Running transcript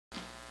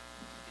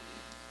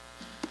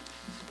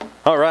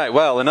All right,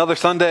 well, another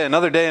Sunday,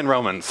 another day in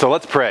Romans. So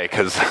let's pray,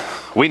 because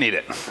we need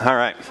it. All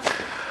right.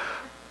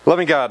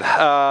 Loving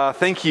God,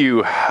 thank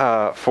you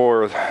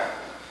for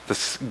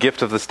this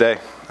gift of this day.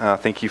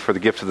 Thank you for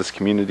the gift of this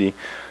community.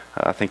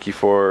 Thank you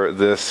for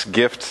this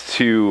gift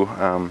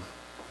to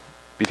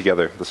be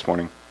together this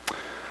morning.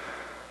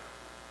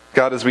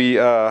 God, as we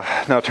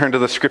now turn to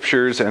the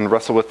Scriptures and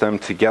wrestle with them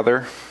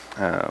together,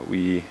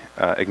 we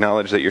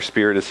acknowledge that your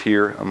Spirit is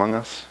here among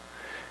us,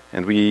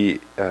 and we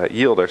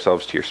yield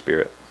ourselves to your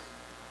Spirit.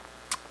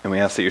 And we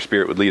ask that your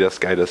Spirit would lead us,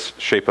 guide us,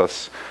 shape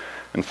us,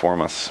 and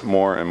form us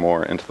more and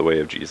more into the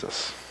way of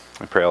Jesus.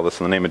 I pray all this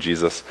in the name of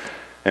Jesus.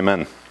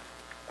 Amen.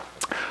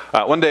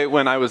 One day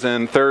when I was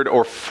in 3rd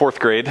or 4th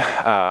grade,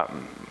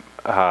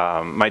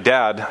 my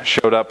dad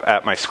showed up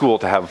at my school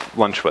to have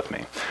lunch with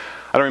me.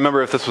 I don't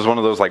remember if this was one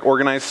of those like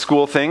organized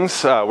school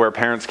things where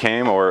parents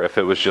came, or if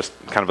it was just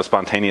kind of a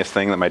spontaneous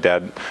thing that my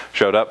dad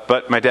showed up,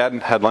 but my dad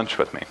had lunch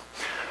with me.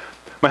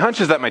 My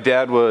hunch is that my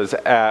dad was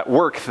at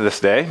work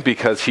this day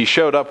because he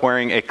showed up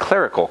wearing a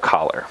clerical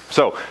collar.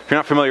 So, if you're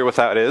not familiar with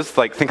what that is,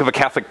 like think of a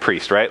Catholic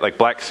priest, right? Like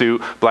black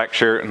suit, black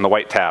shirt, and the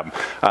white tab.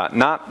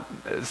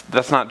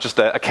 That's not just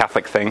a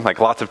Catholic thing. Like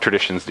lots of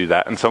traditions do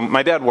that. And so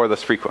my dad wore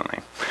this frequently.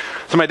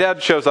 So my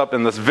dad shows up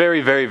in this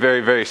very, very,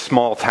 very, very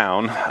small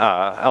town,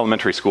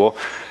 elementary school,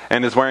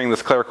 and is wearing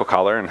this clerical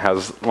collar and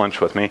has lunch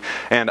with me.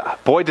 And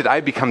boy, did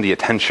I become the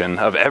attention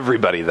of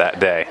everybody that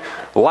day.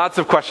 Lots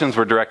of questions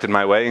were directed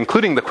my way,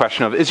 including the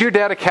question of, is your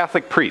dad a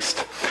Catholic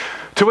priest?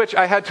 To which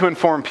I had to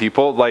inform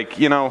people, they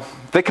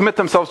commit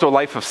themselves to a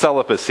life of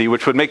celibacy,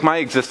 which would make my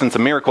existence a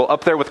miracle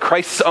up there with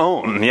Christ's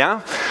own,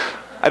 yeah?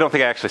 I don't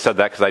think I actually said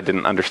that because I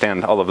didn't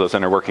understand all of those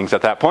inner workings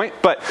at that point,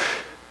 but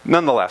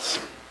nonetheless.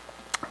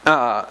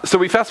 So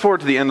we fast forward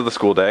to the end of the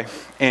school day,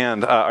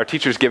 and our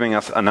teacher's giving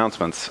us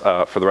announcements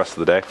for the rest of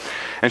the day.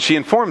 And she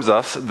informs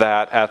us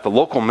that at the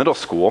local middle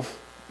school,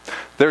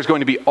 there's going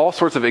to be all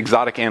sorts of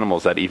exotic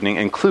animals that evening,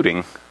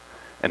 including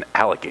an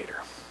alligator.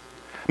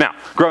 Now,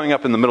 growing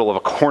up in the middle of a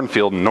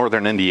cornfield in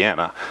northern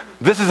Indiana,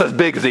 this is as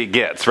big as it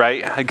gets,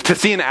 right? To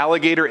see an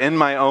alligator in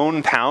my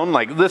own town,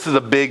 this is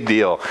a big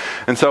deal.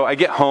 And so I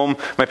get home,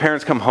 my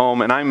parents come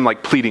home, and I'm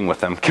pleading with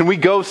them. Can we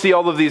go see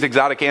all of these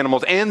exotic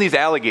animals and these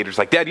alligators?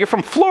 Dad, you're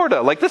from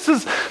Florida. This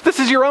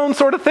is your own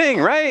sort of thing,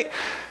 right?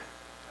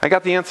 I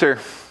got the answer,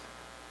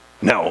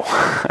 no.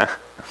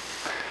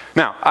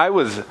 Now, I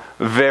was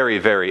very,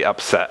 very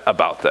upset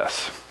about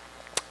this.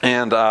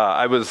 And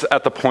I was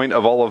at the point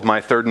of all of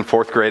my 3rd and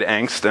 4th grade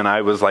angst, and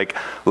I was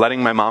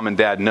letting my mom and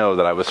dad know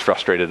that I was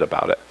frustrated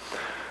about it.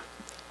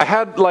 I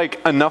had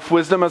enough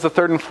wisdom as a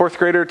 3rd and 4th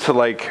grader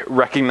to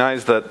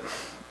recognize that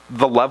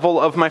the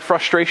level of my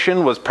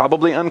frustration was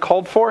probably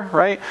uncalled for,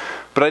 right?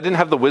 But I didn't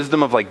have the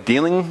wisdom of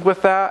dealing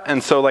with that,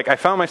 and so I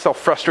found myself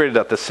frustrated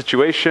at this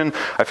situation.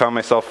 I found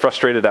myself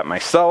frustrated at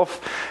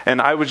myself,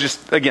 and I was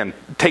just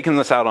taking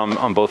this out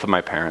on both of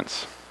my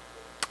parents.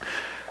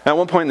 At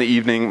one point in the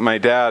evening, my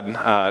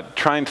dad,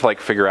 trying to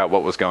figure out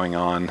what was going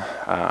on,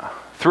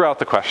 threw out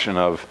the question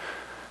of,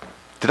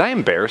 did I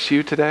embarrass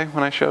you today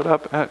when I showed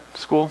up at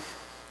school?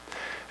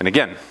 And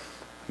again,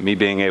 me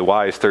being a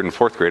wise 3rd and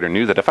 4th grader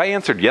knew that if I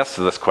answered yes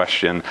to this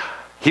question,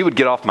 he would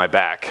get off my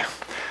back.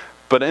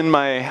 But in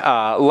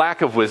my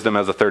lack of wisdom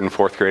as a 3rd and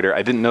 4th grader,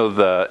 I didn't know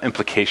the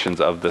implications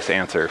of this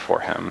answer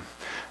for him.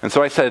 And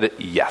so I said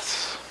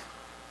yes.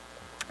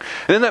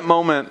 And in that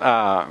moment,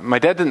 my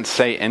dad didn't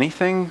say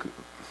anything,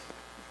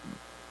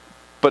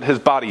 but his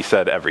body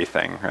said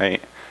everything, right?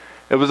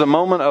 It was a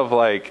moment of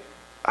I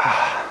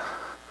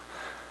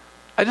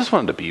just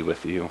wanted to be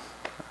with you.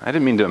 I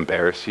didn't mean to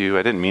embarrass you.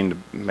 I didn't mean to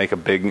make a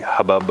big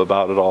hubbub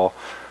about it all.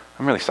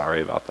 I'm really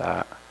sorry about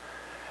that.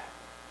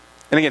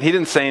 And again, he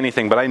didn't say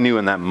anything, but I knew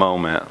in that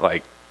moment,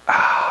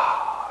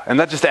 and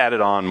that just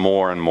added on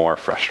more and more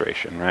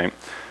frustration, right?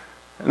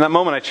 In that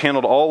moment, I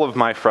channeled all of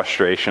my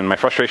frustration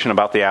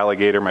about the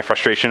alligator, my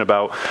frustration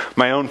about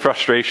my own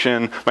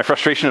frustration, my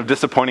frustration of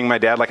disappointing my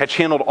dad. I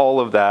channeled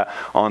all of that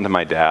onto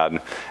my dad.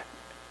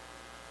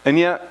 And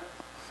yet,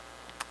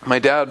 my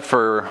dad,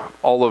 for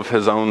all of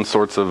his own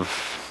sorts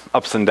of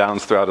ups and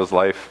downs throughout his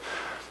life,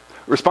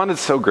 responded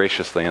so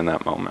graciously in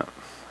that moment.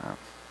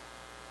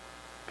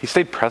 He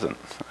stayed present.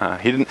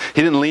 He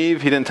didn't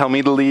leave. He didn't tell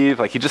me to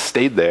leave. He just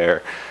stayed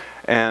there.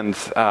 And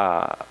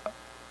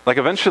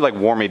eventually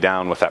wore me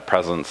down with that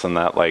presence and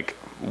that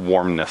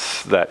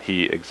warmness that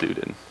he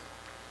exuded.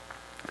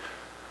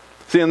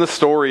 See, in this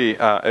story,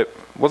 it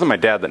wasn't my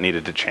dad that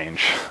needed to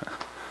change.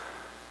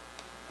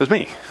 It was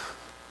me.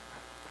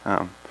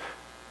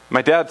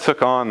 My dad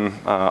took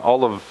on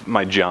all of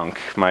my junk,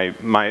 my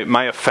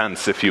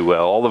offense, if you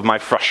will, all of my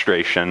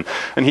frustration,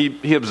 and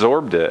he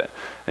absorbed it.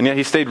 And yet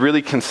he stayed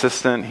really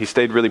consistent, he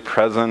stayed really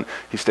present,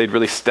 he stayed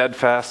really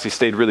steadfast, he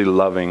stayed really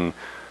loving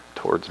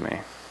towards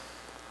me.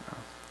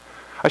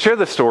 I share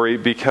this story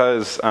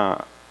because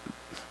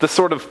this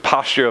sort of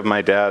posture of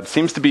my dad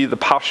seems to be the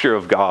posture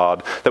of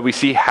God that we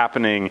see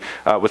happening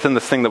within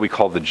this thing that we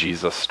call the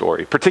Jesus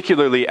story,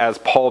 particularly as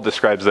Paul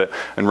describes it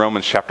in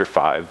Romans chapter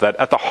 5, that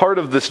at the heart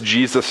of this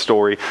Jesus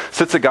story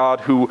sits a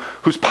God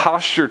whose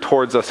posture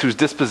towards us, whose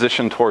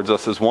disposition towards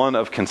us is one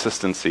of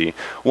consistency,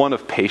 one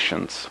of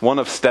patience, one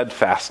of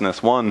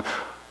steadfastness, one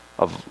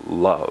of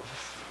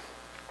love.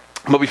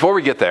 But before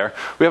we get there,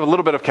 we have a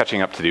little bit of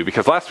catching up to do,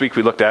 because last week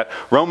we looked at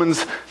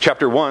Romans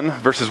chapter 1,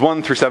 verses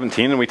 1 through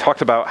 17, and we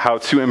talked about how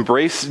to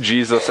embrace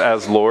Jesus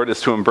as Lord is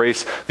to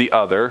embrace the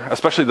other,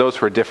 especially those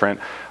who are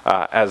different,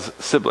 as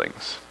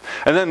siblings.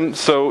 And then,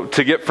 so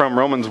to get from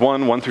Romans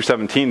 1 through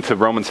 17 to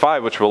Romans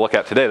 5, which we'll look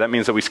at today, that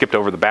means that we skipped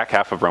over the back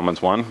half of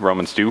Romans 1,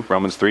 Romans 2,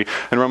 Romans 3,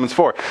 and Romans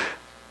 4.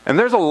 And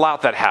there's a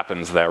lot that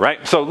happens there,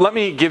 right? So let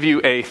me give you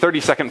a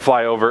 30-second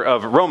flyover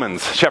of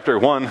Romans chapter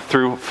 1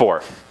 through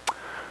 4.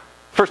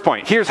 First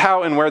point, here's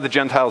how and where the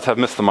Gentiles have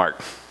missed the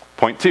mark.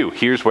 Point 2,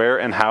 here's where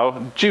and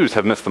how Jews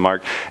have missed the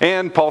mark.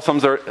 And Paul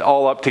sums it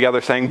all up together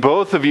saying,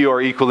 both of you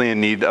are equally in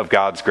need of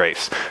God's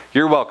grace.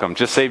 You're welcome.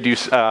 Just saved you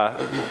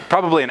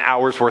probably an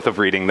hour's worth of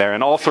reading there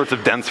and all sorts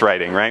of dense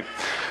writing, right?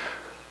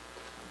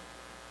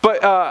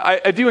 But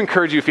I do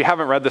encourage you, if you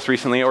haven't read this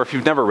recently or if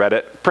you've never read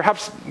it,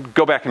 perhaps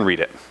go back and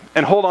read it.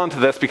 And hold on to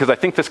this, because I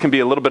think this can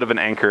be a little bit of an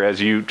anchor as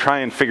you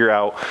try and figure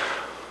out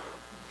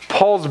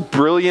Paul's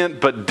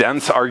brilliant but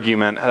dense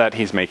argument that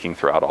he's making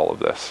throughout all of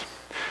this.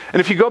 And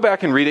if you go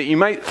back and read it, you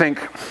might think,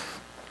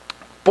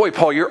 boy,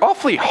 Paul, you're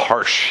awfully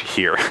harsh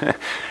here.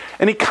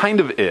 And he kind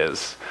of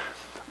is.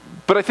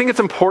 But I think it's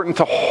important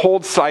to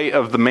hold sight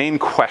of the main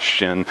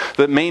question,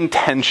 the main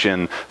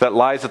tension that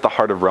lies at the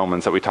heart of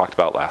Romans that we talked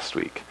about last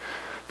week.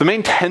 The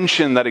main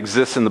tension that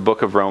exists in the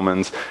book of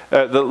Romans,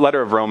 the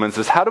letter of Romans,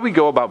 is how do we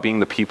go about being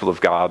the people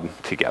of God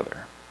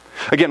together?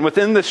 Again,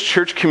 within this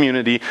church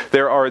community,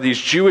 there are these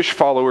Jewish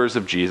followers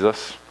of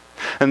Jesus,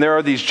 and there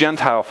are these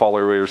Gentile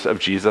followers of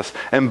Jesus,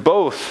 and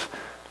both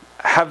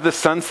have this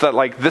sense that,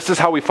 like, this is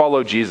how we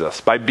follow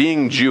Jesus, by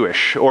being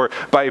Jewish, or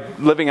by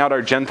living out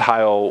our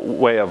Gentile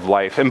way of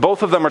life. And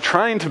both of them are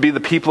trying to be the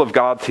people of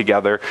God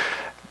together,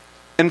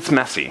 and it's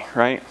messy,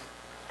 right?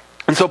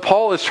 And so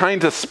Paul is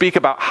trying to speak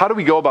about how do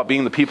we go about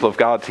being the people of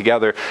God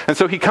together. And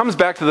so he comes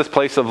back to this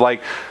place of,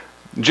 like,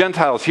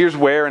 Gentiles, here's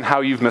where and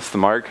how you've missed the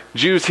mark.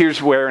 Jews,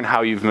 here's where and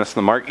how you've missed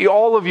the mark.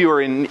 All of you are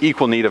in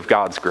equal need of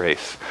God's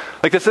grace.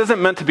 Like, this isn't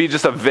meant to be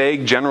just a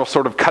vague, general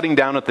sort of cutting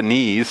down at the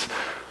knees,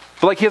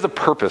 but like he has a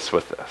purpose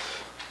with this.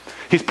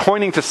 He's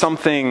pointing to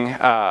something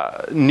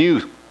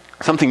new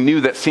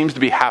that seems to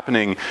be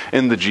happening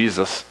in the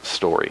Jesus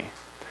story.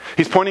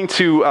 He's pointing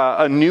to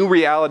a new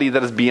reality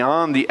that is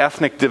beyond the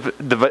ethnic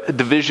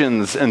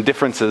divisions and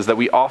differences that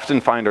we often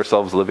find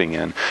ourselves living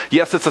in.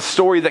 Yes, it's a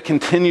story that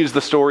continues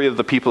the story of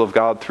the people of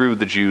God through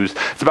the Jews.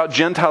 It's about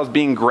Gentiles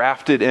being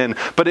grafted in,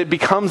 but it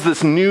becomes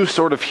this new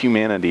sort of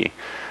humanity.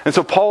 And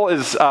so Paul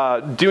is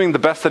doing the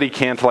best that he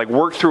can to, like,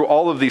 work through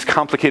all of these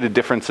complicated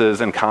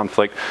differences and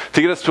conflict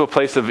to get us to a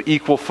place of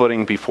equal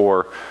footing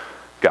before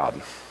God.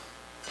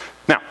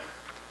 Now,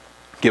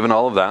 given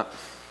all of that,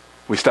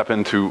 we step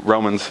into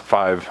Romans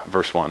 5,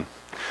 verse 1.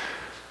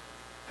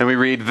 And we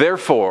read,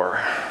 therefore,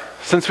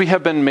 since we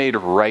have been made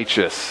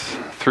righteous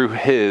through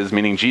his,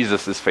 meaning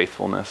Jesus'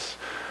 faithfulness,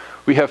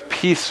 we have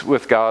peace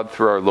with God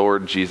through our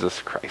Lord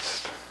Jesus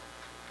Christ.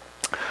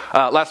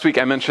 Last week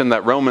I mentioned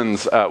that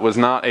Romans was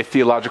not a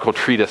theological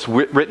treatise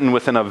written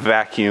within a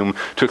vacuum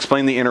to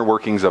explain the inner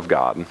workings of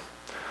God.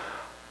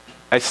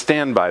 I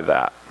stand by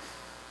that.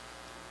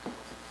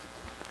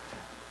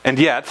 And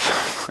yet,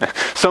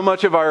 so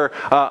much of our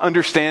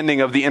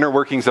understanding of the inner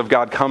workings of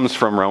God comes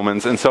from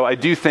Romans. And so I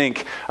do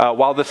think,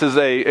 while this is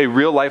a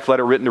real-life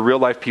letter written to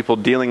real-life people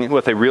dealing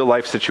with a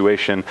real-life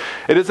situation,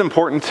 it is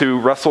important to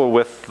wrestle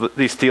with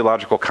these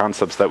theological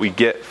concepts that we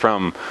get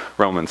from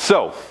Romans.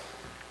 So,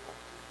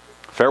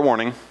 fair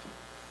warning,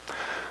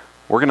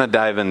 we're going to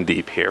dive in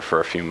deep here for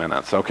a few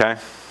minutes, okay?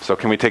 So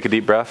can we take a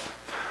deep breath?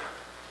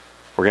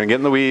 We're going to get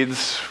in the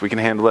weeds. We can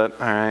handle it.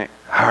 All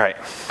right.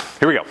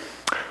 Here we go.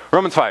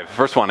 Romans 5,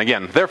 verse 1,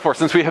 again. Therefore,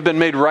 since we have been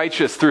made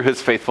righteous through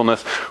his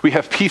faithfulness, we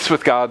have peace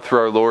with God through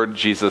our Lord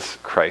Jesus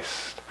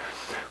Christ.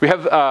 We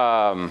have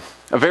a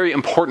very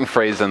important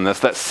phrase in this,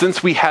 that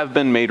since we have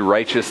been made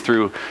righteous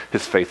through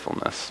his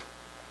faithfulness.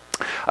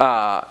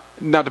 Now,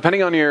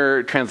 depending on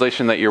your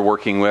translation that you're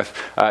working with,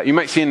 you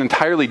might see an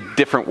entirely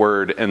different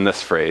word in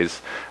this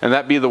phrase, and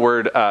that be the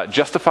word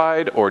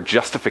justified or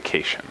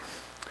justification.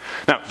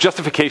 Now,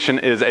 justification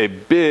is a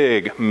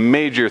big,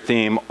 major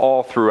theme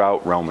all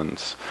throughout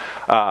Romans.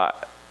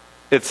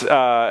 It's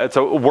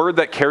a word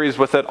that carries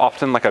with it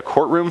often like a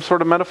courtroom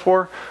sort of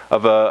metaphor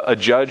of a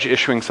judge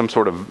issuing some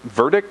sort of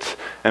verdict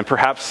and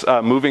perhaps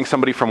moving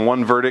somebody from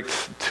one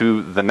verdict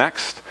to the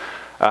next.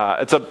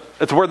 It's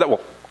a word that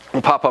will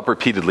pop up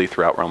repeatedly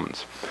throughout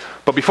Romans.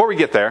 But before we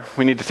get there,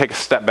 we need to take a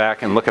step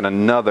back and look at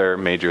another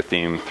major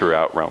theme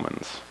throughout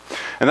Romans.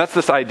 And that's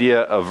this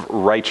idea of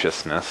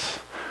righteousness,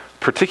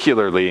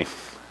 particularly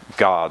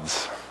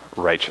God's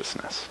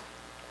righteousness.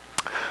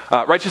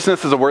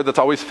 Righteousness is a word that's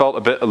always felt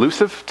a bit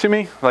elusive to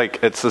me.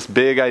 Like, it's this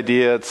big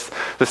idea. It's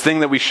this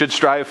thing that we should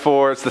strive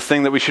for. It's this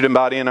thing that we should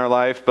embody in our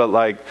life. But,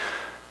 like,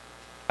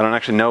 I don't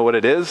actually know what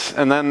it is.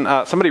 And then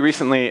somebody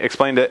recently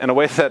explained it in a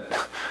way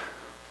that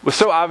was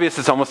so obvious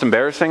it's almost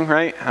embarrassing,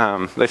 right?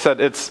 They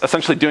said it's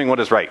essentially doing what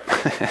is right.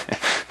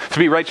 To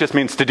be righteous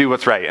means to do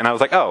what's right. And I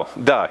was like, oh,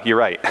 duh, you're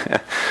right.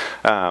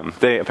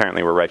 They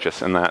apparently were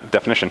righteous in that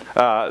definition.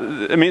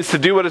 It means to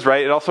do what is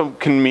right. It also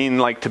can mean,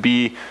 like, to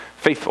be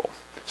faithful.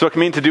 So it can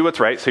mean to do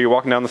what's right. So you're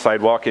walking down the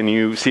sidewalk and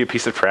you see a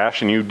piece of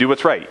trash and you do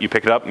what's right. You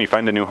pick it up and you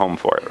find a new home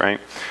for it, right?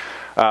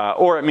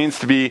 Or it means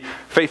to be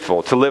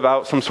faithful, to live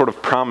out some sort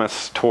of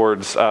promise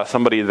towards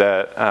somebody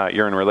that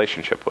you're in a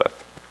relationship with.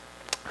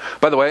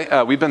 By the way,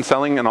 we've been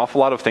selling an awful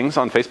lot of things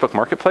on Facebook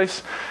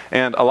Marketplace,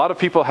 and a lot of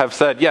people have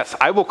said, yes,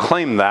 I will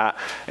claim that,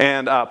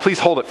 and please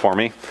hold it for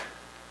me.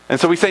 And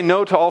so we say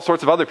no to all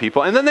sorts of other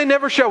people, and then they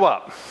never show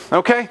up,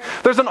 okay?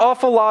 There's an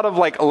awful lot of,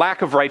 like,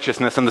 lack of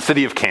righteousness in the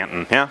city of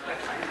Canton, yeah?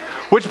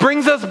 Which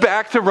brings us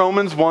back to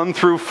Romans 1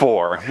 through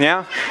 4,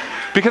 yeah?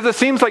 Because it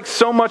seems like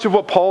so much of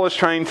what Paul is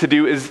trying to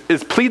do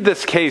is plead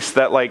this case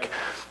that, like,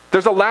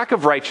 there's a lack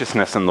of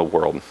righteousness in the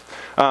world.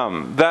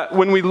 That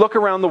when we look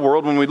around the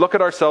world, when we look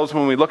at ourselves,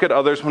 when we look at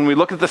others, when we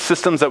look at the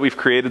systems that we've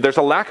created, there's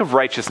a lack of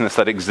righteousness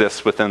that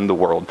exists within the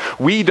world.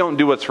 We don't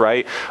do what's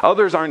right.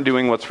 Others aren't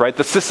doing what's right.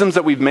 The systems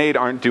that we've made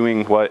aren't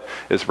doing what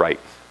is right.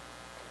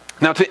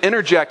 Now, to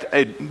interject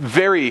a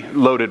very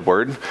loaded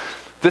word,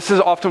 this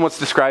is often what's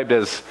described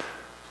as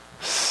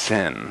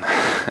sin.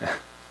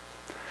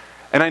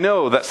 And I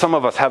know that some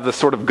of us have this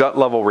sort of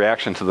gut-level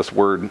reaction to this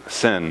word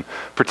sin,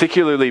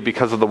 particularly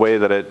because of the way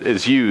that it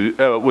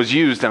was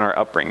used in our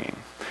upbringing.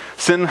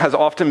 Sin has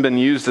often been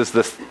used as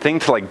this thing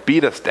to, like,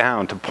 beat us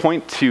down, to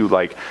point to,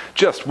 like,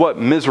 just what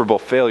miserable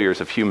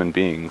failures of human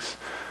beings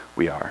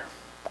we are.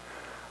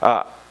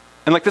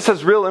 And, like, this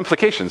has real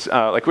implications.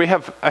 Like, I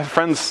have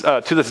friends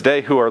to this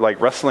day who are,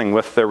 like, wrestling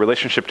with their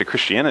relationship to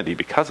Christianity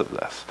because of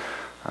this.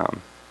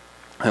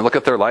 They look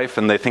at their life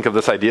and they think of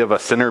this idea of a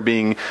sinner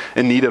being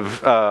in need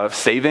of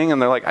saving,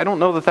 and they're like, I don't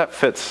know that that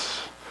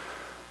fits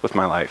with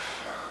my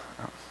life.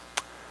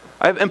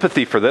 I have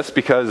empathy for this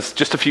because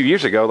just a few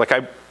years ago, like,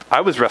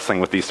 I was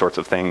wrestling with these sorts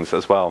of things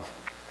as well.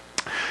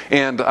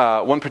 And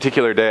one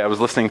particular day I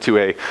was listening to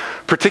a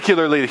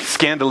particularly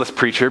scandalous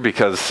preacher,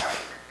 because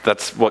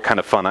that's what kind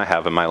of fun I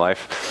have in my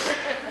life.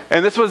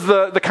 And this was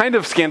the kind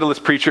of scandalous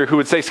preacher who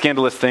would say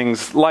scandalous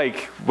things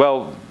like,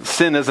 well,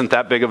 sin isn't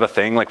that big of a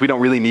thing. Like, we don't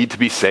really need to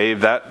be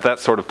saved. That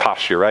sort of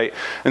posture, right?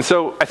 And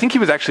so I think he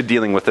was actually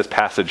dealing with this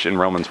passage in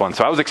Romans 1.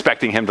 So I was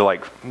expecting him to,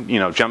 like,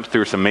 jump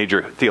through some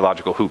major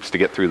theological hoops to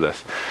get through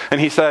this. And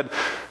he said,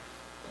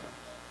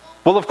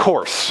 well, of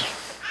course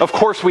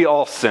we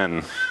all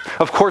sin.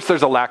 Of course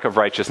there's a lack of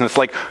righteousness.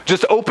 Like,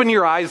 just open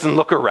your eyes and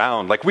look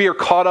around. Like, we are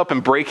caught up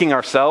in breaking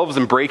ourselves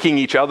and breaking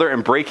each other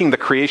and breaking the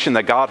creation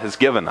that God has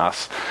given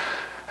us.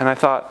 And I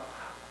thought,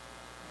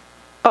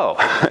 oh,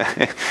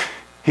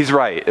 he's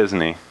right,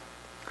 isn't he?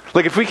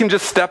 Like, if we can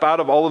just step out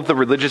of all of the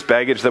religious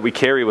baggage that we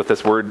carry with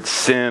this word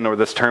sin or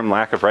this term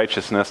lack of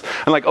righteousness,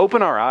 and, like,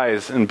 open our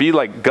eyes and be,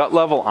 like, gut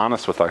level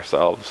honest with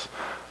ourselves.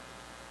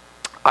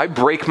 I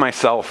break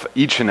myself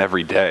each and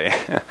every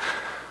day.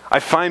 I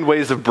find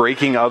ways of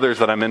breaking others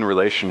that I'm in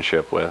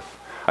relationship with.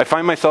 I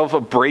find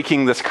myself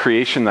breaking this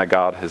creation that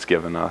God has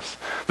given us.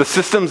 The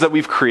systems that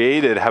we've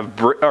created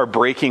are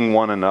breaking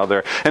one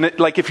another. And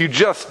if you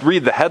just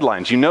read the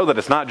headlines, you know that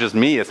it's not just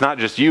me, it's not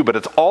just you, but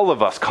it's all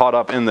of us caught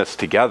up in this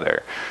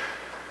together.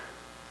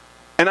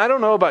 And I don't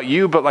know about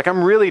you, but, like,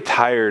 I'm really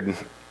tired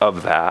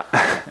of that.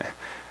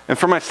 And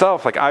for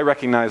myself, like, I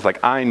recognize,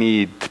 like, I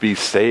need to be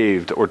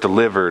saved or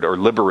delivered or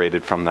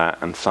liberated from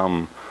that in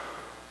some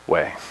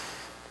way.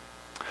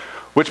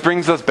 Which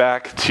brings us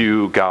back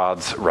to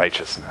God's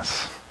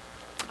righteousness.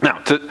 Now,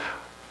 to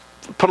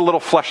put a little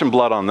flesh and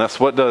blood on this,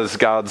 what does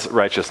God's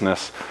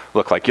righteousness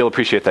look like? You'll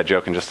appreciate that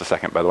joke in just a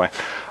second, by the way.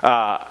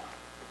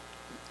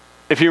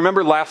 If you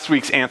remember last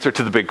week's answer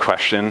to the big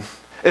question,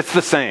 it's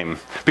the same.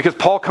 Because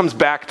Paul comes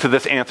back to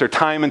this answer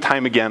time and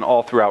time again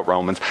all throughout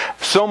Romans.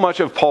 So much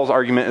of Paul's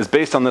argument is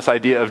based on this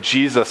idea of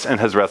Jesus and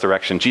his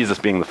resurrection. Jesus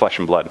being the flesh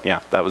and blood. Yeah,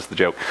 that was the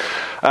joke.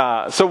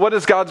 So what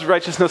does God's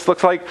righteousness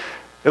look like?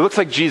 It looks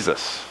like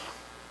Jesus.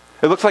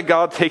 It looks like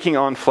God taking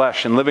on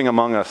flesh and living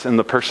among us in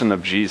the person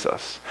of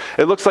Jesus.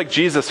 It looks like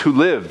Jesus who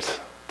lived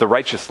the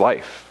righteous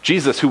life.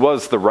 Jesus who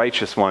was the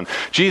righteous one.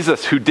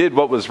 Jesus who did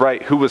what was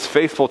right, who was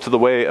faithful to the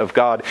way of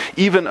God,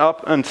 even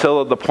up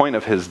until the point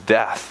of his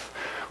death.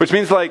 Which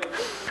means, like,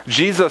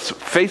 Jesus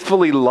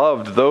faithfully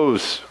loved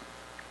those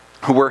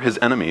who were his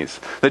enemies.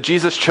 That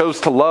Jesus chose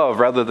to love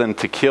rather than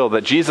to kill.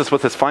 That Jesus,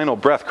 with his final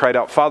breath, cried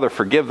out, Father,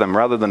 forgive them,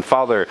 rather than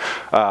Father,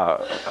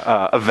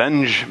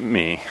 avenge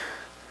me.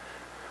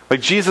 Like,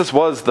 Jesus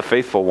was the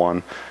faithful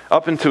one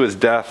up into his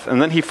death,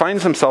 and then he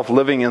finds himself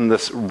living in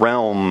this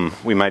realm,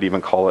 we might even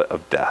call it,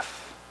 of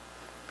death.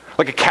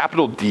 Like a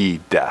capital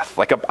D death,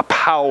 like a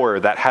power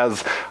that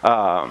has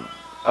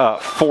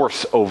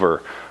force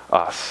over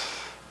us.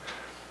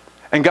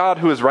 And God,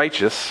 who is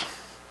righteous,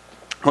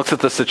 looks at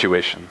this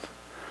situation.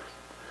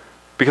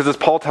 Because as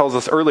Paul tells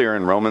us earlier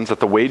in Romans, that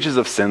the wages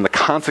of sin, the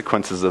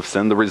consequences of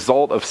sin, the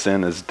result of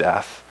sin is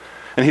death.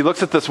 And he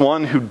looks at this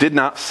one who did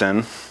not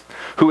sin,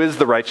 who is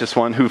the righteous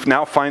one, who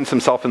now finds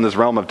himself in this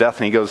realm of death,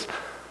 and he goes,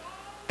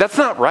 that's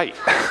not right.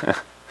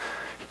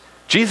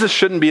 Jesus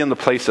shouldn't be in the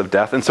place of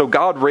death. And so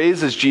God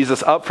raises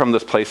Jesus up from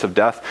this place of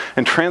death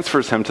and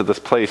transfers him to this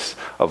place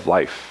of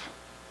life.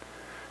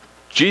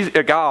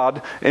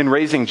 God, in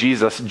raising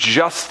Jesus,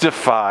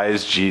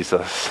 justifies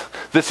Jesus.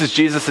 This is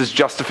Jesus'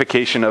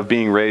 justification of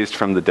being raised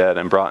from the dead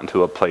and brought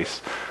into a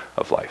place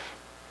of life.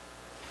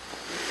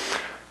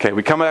 Okay,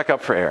 we come back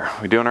up for air.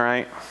 We doing all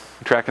right?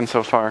 We tracking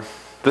so far?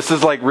 This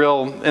is like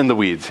real in the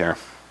weeds here.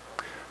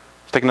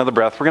 Let's take another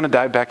breath. We're going to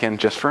dive back in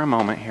just for a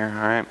moment here,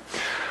 all right?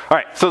 All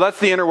right, so that's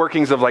the inner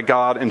workings of like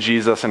God and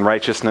Jesus and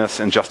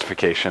righteousness and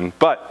justification.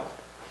 But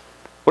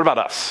what about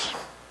us?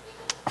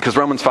 Because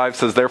Romans 5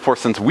 says, therefore,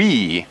 since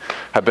we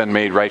have been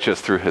made righteous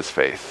through his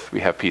faith,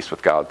 we have peace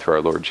with God through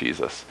our Lord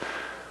Jesus.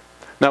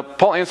 Now,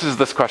 Paul answers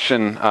this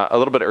question a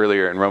little bit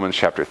earlier in Romans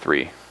chapter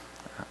 3.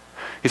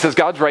 He says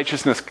God's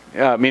righteousness,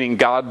 meaning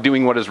God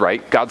doing what is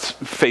right, God's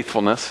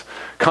faithfulness,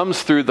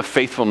 comes through the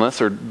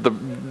faithfulness, or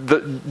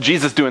the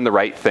Jesus doing the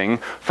right thing.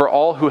 For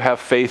all who have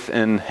faith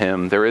in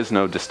him, there is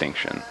no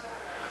distinction.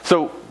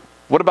 So,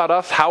 what about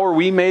us? How are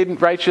we made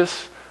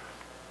righteous?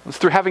 It's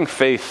through having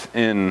faith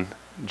in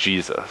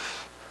Jesus.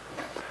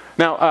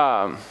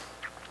 Now,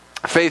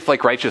 faith,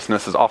 like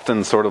righteousness, is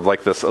often sort of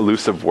like this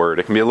elusive word.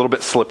 It can be a little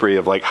bit slippery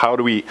of like,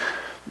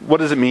 what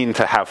does it mean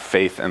to have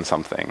faith in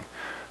something?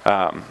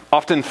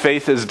 Often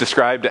faith is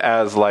described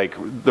as like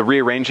the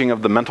rearranging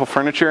of the mental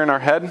furniture in our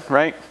head,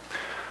 right?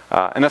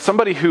 And as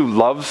somebody who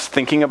loves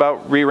thinking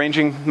about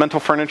rearranging mental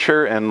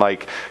furniture and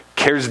like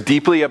cares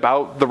deeply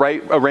about the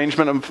right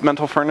arrangement of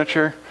mental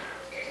furniture,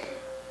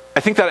 I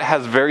think that it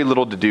has very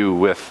little to do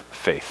with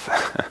faith.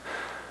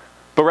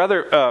 But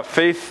rather,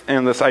 faith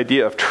and this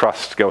idea of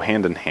trust go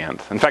hand in hand.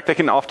 In fact, they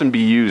can often be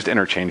used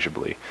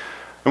interchangeably.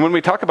 And when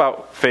we talk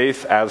about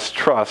faith as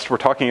trust, we're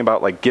talking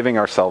about like giving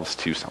ourselves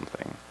to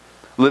something,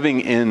 living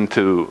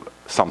into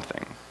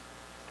something.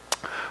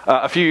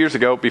 A few years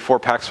ago, before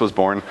Pax was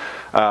born,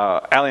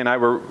 Allie and I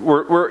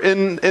were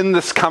in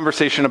this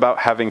conversation about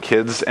having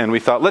kids, and we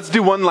thought, let's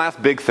do one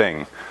last big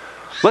thing.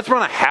 Let's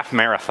run a half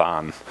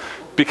marathon,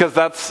 because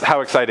that's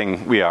how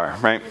exciting we are,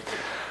 right?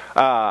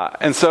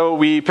 And so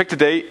we picked a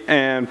date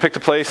and picked a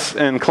place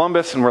in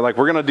Columbus, and we're like,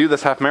 we're going to do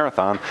this half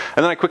marathon.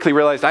 And then I quickly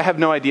realized I have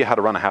no idea how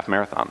to run a half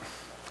marathon.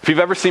 If you've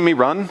ever seen me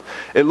run,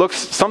 it looks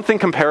something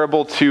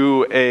comparable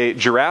to a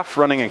giraffe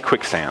running in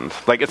quicksand.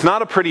 Like, it's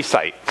not a pretty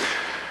sight.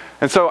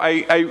 And so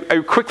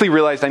I quickly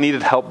realized I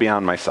needed help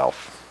beyond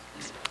myself.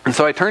 And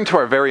so I turned to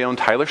our very own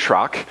Tyler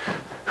Schrock,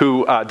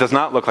 who does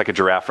not look like a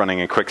giraffe running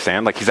in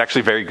quicksand. Like, he's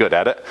actually very good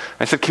at it.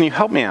 I said, can you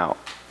help me out?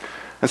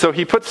 And so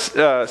he talked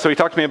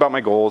to me about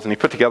my goals, and he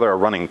put together a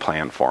running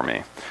plan for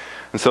me.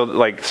 And so,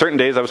 like, certain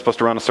days I was supposed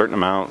to run a certain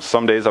amount.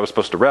 Some days I was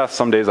supposed to rest.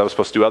 Some days I was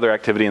supposed to do other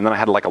activity. And then I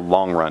had like a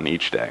long run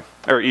each day,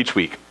 or each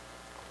week.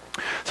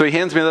 So he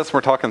hands me this, and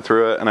we're talking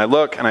through it. And I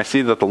look, and I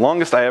see that the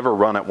longest I ever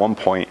run at one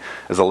point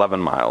is 11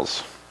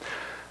 miles.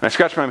 And I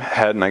scratch my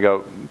head, and I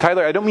go,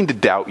 Tyler, I don't mean to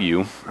doubt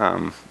you,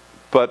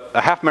 but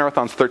a half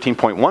marathon's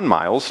 13.1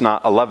 miles,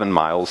 not 11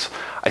 miles.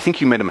 I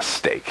think you made a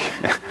mistake.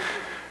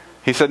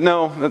 He said,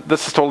 no,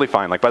 this is totally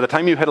fine. Like, by the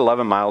time you hit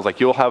 11 miles, like,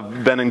 you'll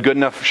have been in good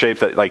enough shape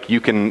that like you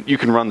can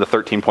run the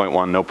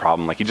 13.1, no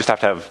problem. Like, you just have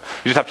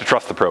to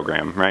trust the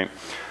program, right?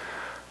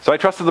 So I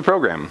trusted the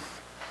program.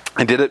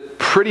 I did it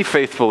pretty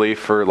faithfully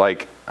for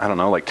like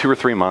 2 or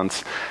 3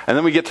 months. And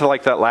then we get to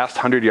like that last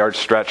 100-yard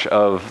stretch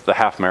of the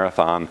half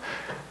marathon,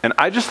 and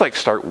I just like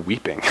start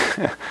weeping.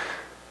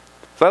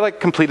 So I like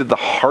completed the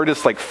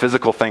hardest like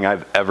physical thing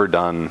I've ever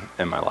done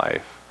in my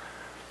life.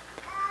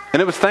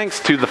 And it was thanks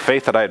to the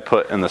faith that I had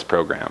put in this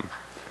program.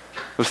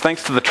 It was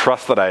thanks to the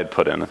trust that I had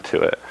put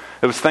into it.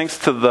 It was thanks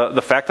to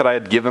the fact that I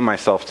had given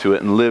myself to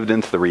it and lived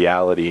into the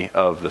reality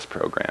of this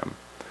program.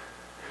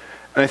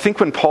 And I think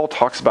when Paul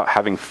talks about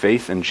having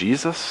faith in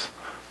Jesus,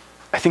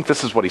 I think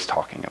this is what he's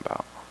talking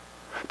about.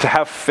 To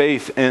have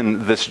faith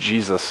in this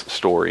Jesus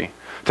story.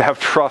 To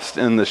have trust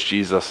in this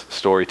Jesus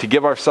story, to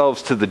give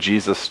ourselves to the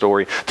Jesus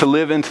story, to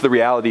live into the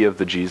reality of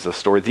the Jesus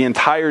story, the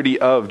entirety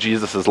of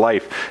Jesus'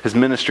 life, his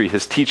ministry,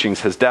 his teachings,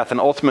 his death, and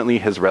ultimately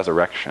his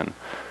resurrection.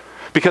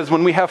 Because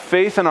when we have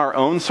faith in our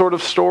own sort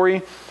of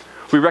story,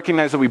 we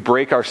recognize that we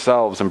break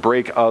ourselves and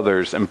break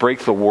others and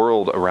break the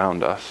world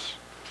around us.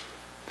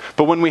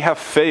 But when we have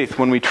faith,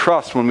 when we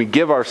trust, when we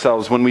give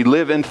ourselves, when we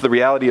live into the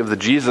reality of the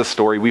Jesus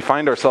story, we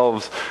find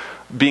ourselves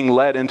being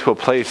led into a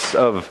place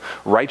of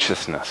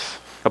righteousness,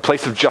 a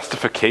place of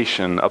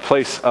justification, a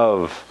place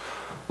of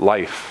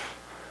life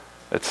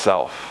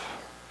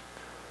itself.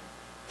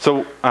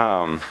 So,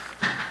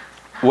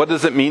 what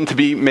does it mean to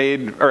be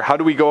made, or how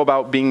do we go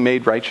about being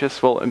made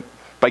righteous? Well,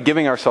 by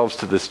giving ourselves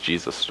to this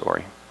Jesus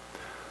story.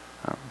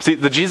 See,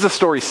 the Jesus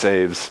story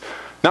saves,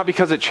 not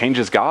because it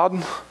changes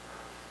God,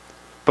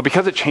 but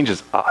because it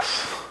changes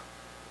us.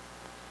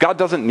 God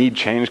doesn't need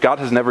change. God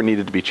has never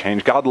needed to be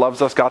changed. God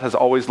loves us. God has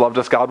always loved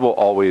us. God will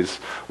always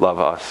love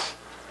us.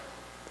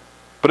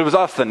 But it was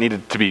us that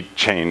needed to be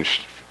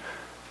changed.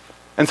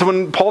 And so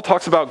when Paul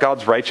talks about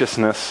God's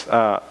righteousness,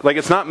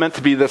 it's not meant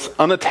to be this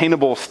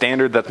unattainable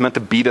standard that's meant to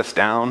beat us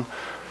down.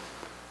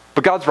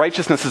 But God's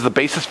righteousness is the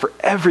basis for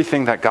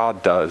everything that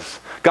God does.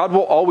 God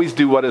will always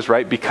do what is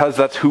right because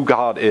that's who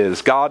God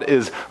is. God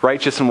is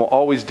righteous and will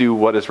always do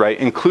what is right,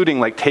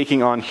 including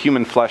taking on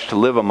human flesh to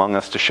live among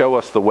us, to show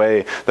us the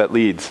way that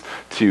leads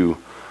to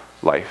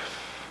life.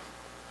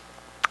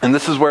 And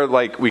this is where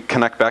we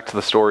connect back to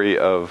the story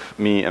of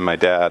me and my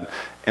dad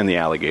and the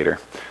alligator.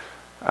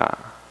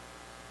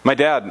 My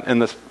dad in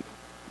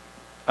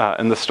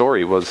this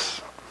story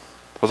was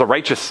a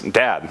righteous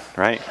dad,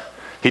 right?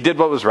 He did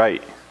what was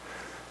right.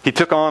 He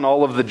took on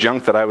all of the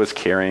junk that I was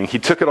carrying. He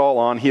took it all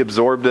on. He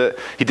absorbed it.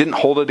 He didn't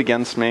hold it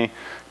against me,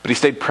 but he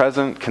stayed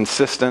present,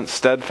 consistent,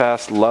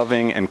 steadfast,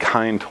 loving, and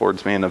kind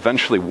towards me, and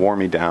eventually wore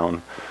me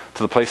down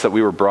to the place that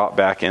we were brought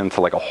back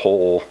into a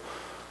whole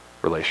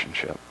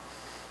relationship.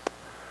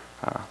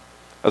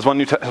 As one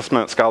New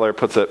Testament scholar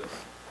puts it,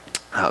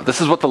 this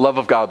is what the love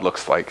of God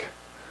looks like.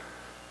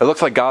 It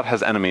looks like God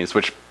has enemies,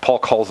 which Paul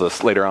calls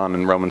us later on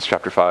in Romans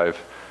chapter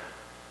 5.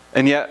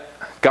 And yet,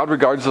 God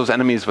regards those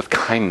enemies with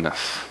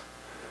kindness.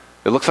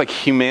 It looks like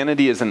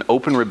humanity is in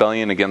open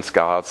rebellion against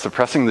God,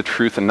 suppressing the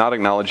truth and not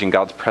acknowledging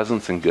God's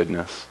presence and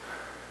goodness.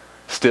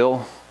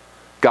 Still,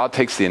 God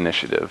takes the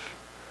initiative.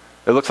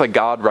 It looks like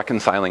God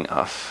reconciling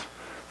us.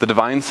 The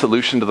divine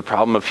solution to the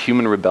problem of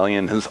human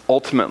rebellion is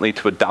ultimately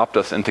to adopt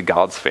us into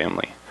God's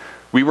family.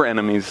 We were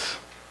enemies.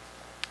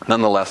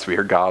 Nonetheless, we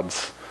are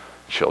God's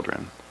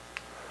children.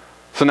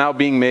 So now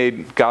being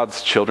made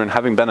God's children,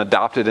 having been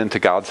adopted into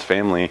God's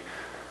family,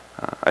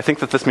 I think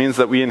that this means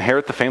that we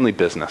inherit the family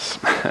business.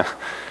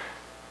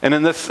 And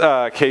in this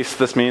case,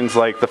 this means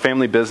the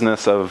family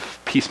business of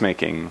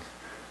peacemaking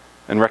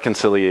and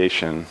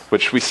reconciliation,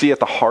 which we see at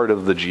the heart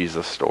of the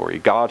Jesus story.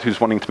 God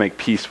who's wanting to make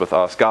peace with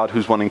us. God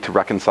who's wanting to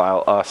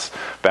reconcile us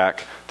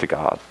back to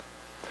God.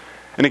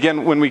 And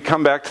again, when we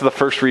come back to the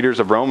first readers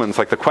of Romans,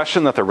 the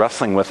question that they're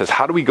wrestling with is,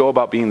 how do we go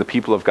about being the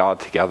people of God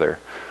together?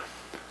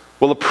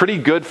 Well, a pretty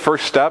good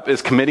first step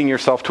is committing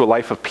yourself to a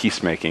life of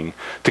peacemaking,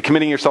 to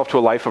committing yourself to a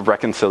life of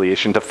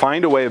reconciliation, to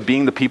find a way of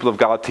being the people of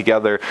God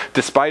together,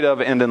 despite of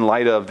and in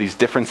light of these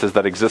differences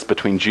that exist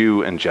between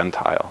Jew and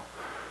Gentile.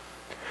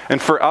 And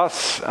for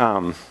us,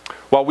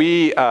 while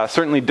we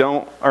certainly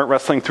aren't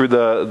wrestling through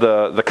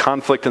the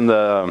conflict and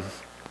the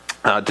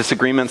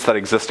disagreements that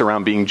exist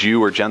around being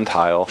Jew or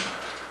Gentile,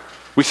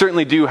 we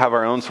certainly do have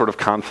our own sort of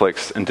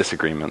conflicts and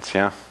disagreements,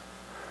 yeah?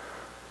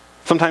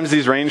 Sometimes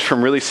these range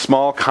from really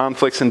small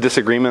conflicts and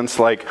disagreements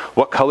like,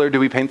 what color do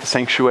we paint the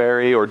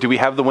sanctuary? Or do we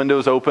have the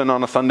windows open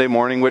on a Sunday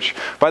morning? Which,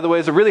 by the way,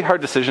 is a really hard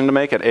decision to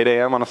make at 8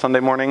 a.m. on a Sunday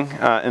morning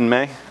in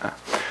May.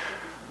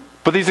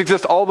 But these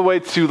exist all the way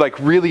to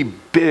really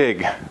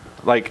big,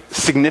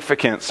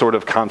 significant sort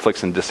of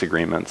conflicts and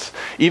disagreements.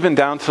 Even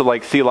down to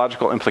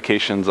theological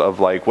implications of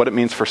what it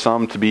means for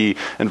some to be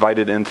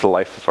invited into the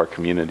life of our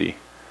community.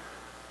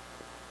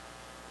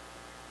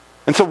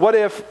 And so what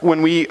if,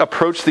 when we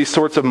approach these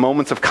sorts of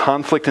moments of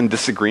conflict and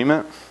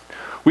disagreement,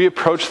 we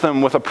approach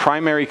them with a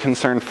primary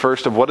concern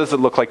first of what does it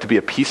look like to be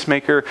a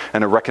peacemaker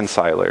and a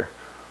reconciler,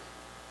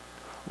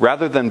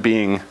 rather than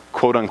being,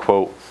 quote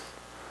unquote,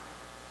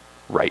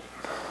 right.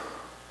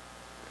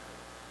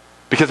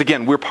 Because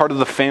again, we're part of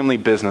the family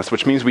business,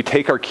 which means we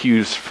take our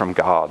cues from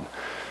God.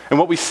 And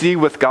what we see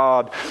with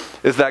God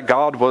is that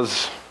God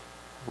was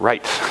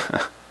right.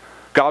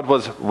 God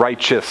was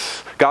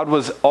righteous. God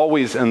was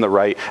always in the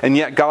right. And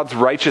yet God's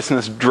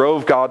righteousness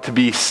drove God to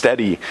be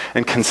steady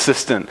and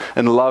consistent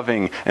and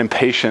loving and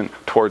patient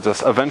towards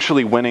us,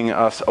 eventually winning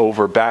us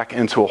over back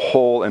into a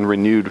whole and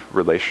renewed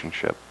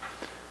relationship.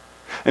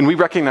 And we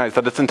recognize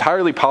that it's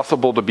entirely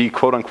possible to be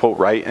quote unquote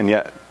right and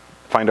yet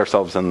find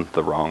ourselves in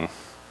the wrong.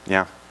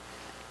 Yeah.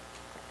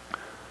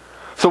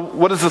 So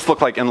what does this look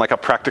like in a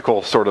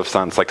practical sort of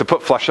sense? To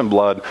put flesh and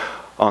blood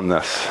on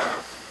this.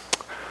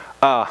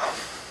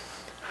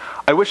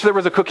 I wish there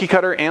was a cookie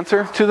cutter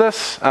answer to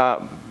this,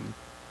 but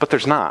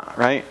there's not,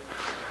 right?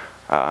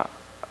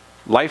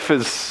 Life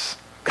is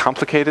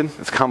complicated,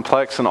 it's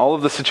complex, and all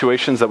of the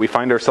situations that we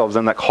find ourselves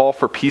in that call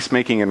for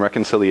peacemaking and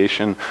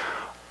reconciliation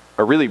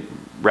are really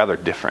rather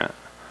different.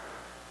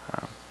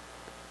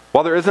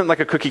 While there isn't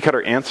a cookie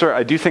cutter answer,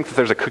 I do think that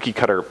there's a cookie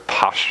cutter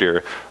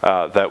posture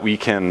that we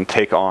can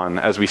take on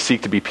as we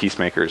seek to be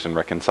peacemakers and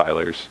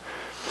reconcilers.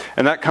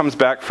 And that comes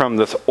back from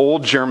this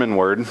old German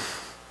word,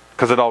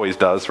 because it always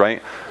does,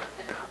 right?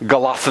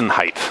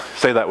 Gelassenheit.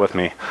 Say that with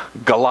me.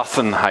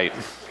 Gelassenheit.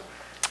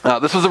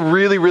 This was a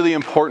really, really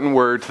important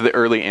word to the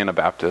early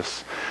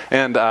Anabaptists.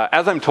 And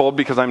as I'm told,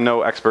 because I'm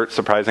no expert,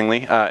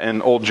 surprisingly,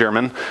 in Old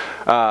German,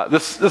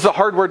 this is a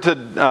hard word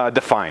to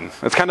define.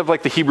 It's kind of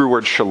like the Hebrew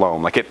word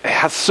shalom. It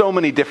has so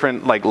many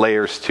different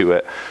layers to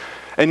it.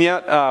 And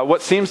yet,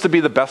 what seems to be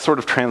the best sort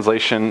of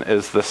translation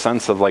is the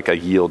sense of a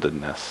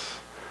yieldedness.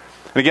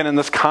 And again, in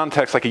this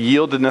context, a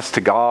yieldedness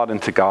to God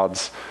and to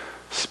God's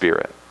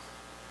Spirit.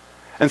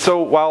 And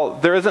so while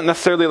there isn't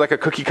necessarily a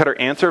cookie cutter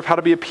answer of how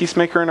to be a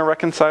peacemaker and a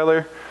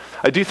reconciler,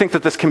 I do think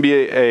that this can be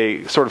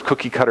a sort of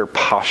cookie cutter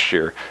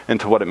posture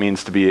into what it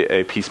means to be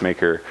a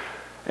peacemaker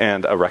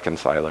and a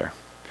reconciler.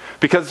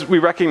 Because we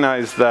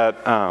recognize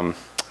that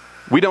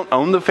we don't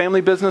own the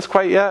family business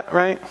quite yet,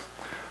 right?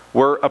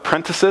 We're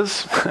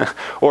apprentices,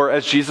 or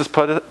as Jesus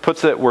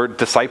puts it, we're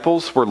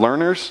disciples, we're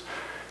learners.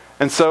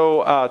 And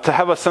so to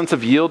have a sense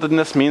of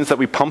yieldedness means that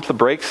we pump the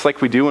brakes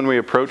like we do when we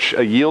approach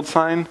a yield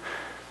sign,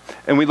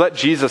 and we let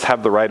Jesus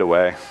have the right of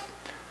way.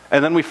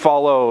 And then we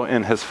follow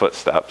in his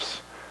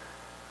footsteps.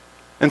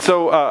 And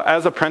so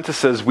as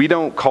apprentices, we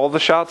don't call the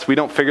shots, we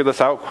don't figure this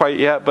out quite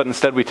yet, but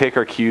instead we take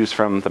our cues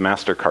from the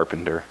master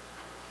carpenter.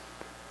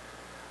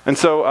 And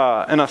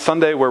so in a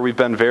Sunday where we've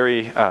been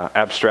very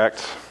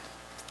abstract,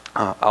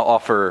 I'll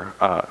offer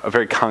a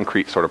very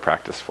concrete sort of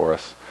practice for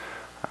us.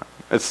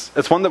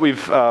 It's one that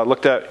we've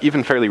looked at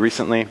even fairly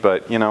recently,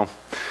 but,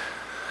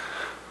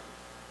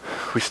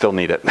 we still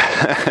need it.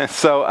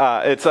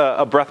 So it's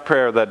a breath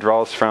prayer that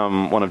draws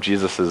from one of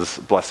Jesus'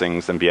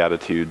 blessings and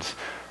beatitudes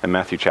in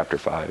Matthew chapter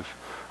 5.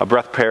 A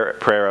breath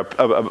prayer,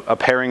 a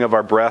pairing of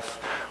our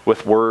breath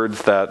with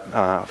words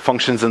that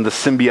functions in the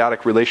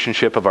symbiotic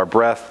relationship of our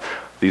breath,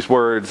 these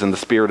words, and the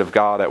Spirit of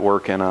God at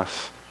work in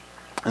us.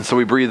 And so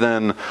we breathe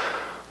in,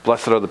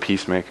 "Blessed are the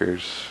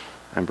peacemakers,"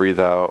 and breathe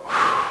out,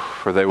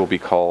 "For they will be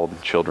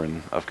called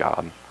children of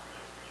God."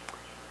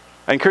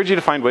 I encourage you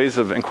to find ways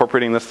of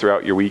incorporating this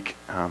throughout your week.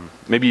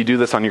 Maybe you do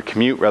this on your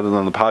commute rather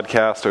than the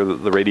podcast or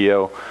the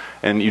radio,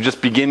 and you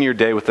just begin your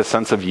day with a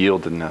sense of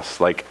yieldedness,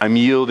 like, I'm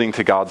yielding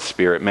to God's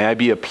Spirit. May I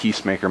be a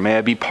peacemaker. May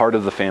I be part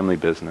of the family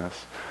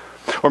business.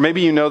 Or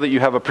maybe you know that you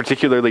have a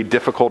particularly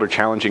difficult or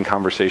challenging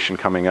conversation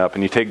coming up,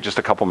 and you take just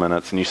a couple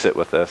minutes and you sit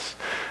with this.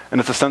 And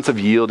it's a sense of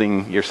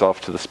yielding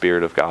yourself to the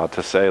Spirit of God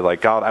to say,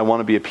 like, God, I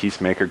want to be a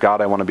peacemaker. God,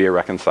 I want to be a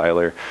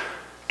reconciler.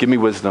 Give me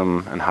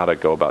wisdom on how to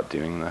go about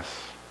doing this.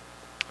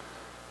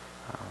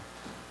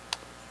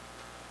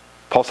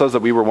 Paul says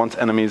that we were once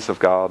enemies of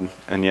God,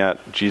 and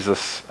yet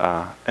Jesus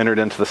entered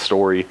into the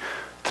story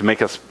to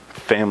make us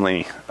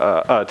family,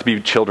 to be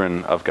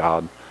children of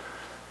God.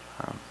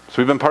 So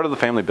we've been part of the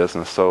family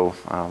business, so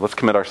let's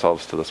commit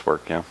ourselves to this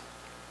work,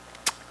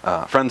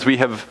 yeah? Friends, we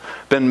have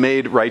been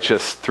made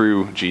righteous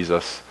through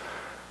Jesus.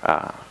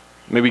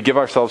 May we give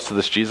ourselves to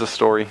this Jesus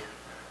story.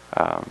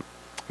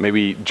 May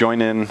we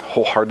join in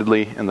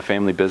wholeheartedly in the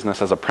family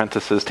business as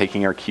apprentices,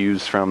 taking our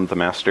cues from the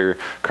master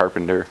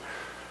carpenter.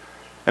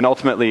 And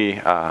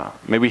ultimately,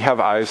 may we have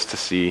eyes to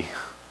see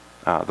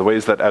the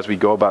ways that as we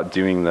go about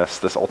doing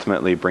this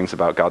ultimately brings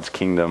about God's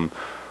kingdom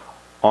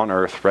on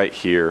earth right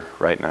here,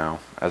 right now,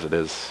 as it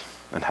is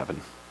in heaven.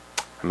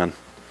 Amen.